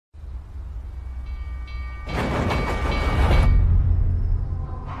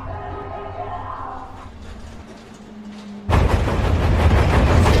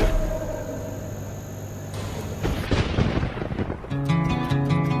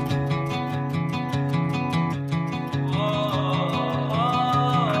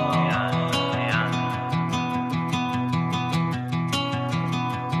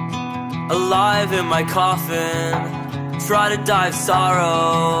alive in my coffin. Try to dive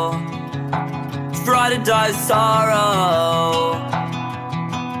sorrow. Try to dive sorrow.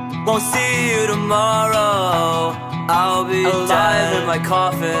 Won't see you tomorrow. I'll be alive in my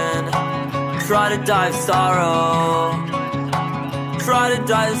coffin. Try to dive sorrow. Try to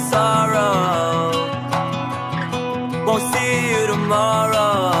dive sorrow. Won't see you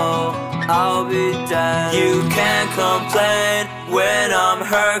tomorrow. I'll be dead. You can't complain when I'm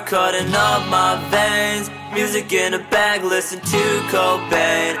hurt, cutting up my veins. Music in a bag, listen to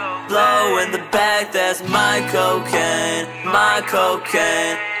Cobain. Blow in the bag, that's my cocaine. My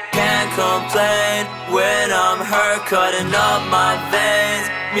cocaine. Can't complain when I'm hurt, cutting up my veins.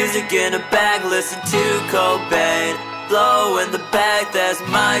 Music in a bag, listen to Cobain. Blow in the bag, that's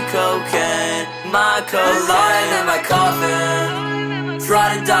my cocaine. My cocaine. Alive in my coffin.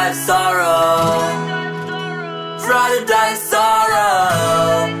 Try to dive sorrow. Try to dive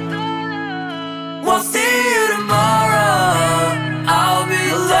sorrow. Won't see you tomorrow. I'll be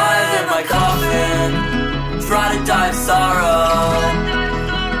alive in my coffin. Try to dive sorrow.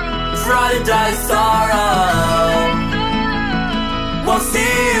 Try to die sorrow. Won't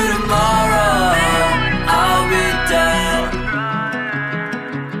see you tomorrow. I'll be dead.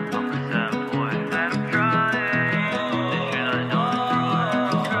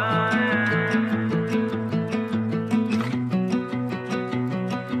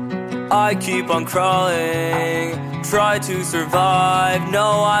 I keep on crawling, try to survive.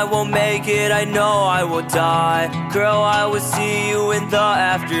 No, I won't make it, I know I will die. Girl, I will see you in the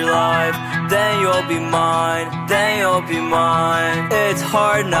afterlife. Then you'll be mine, then you'll be mine. It's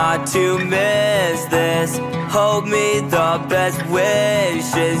hard not to miss this. Hold me the best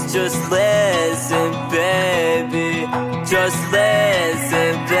wishes. Just listen, baby. Just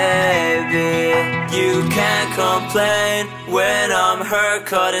listen, baby. You can't complain when I'm hurt,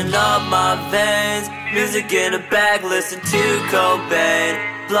 cutting up my veins. Music in a bag, listen to Cobain.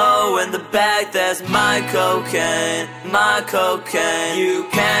 Blow in the bag, that's my cocaine. My cocaine. You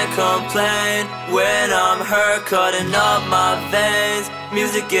can't complain when I'm hurt, cutting up my veins.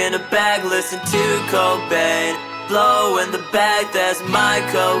 Music in a bag, listen to Cobain. Blow in the bag, that's my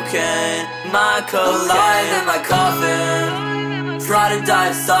cocaine. My cocaine. Alive in my coffin. Try to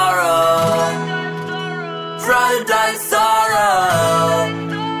dive sorrow. Try to dive sorrow.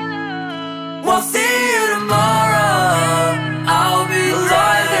 Won't see you tomorrow. I'll be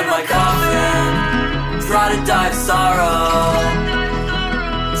alive in my coffin. Try to dive sorrow.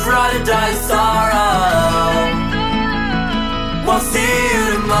 Try to dive sorrow.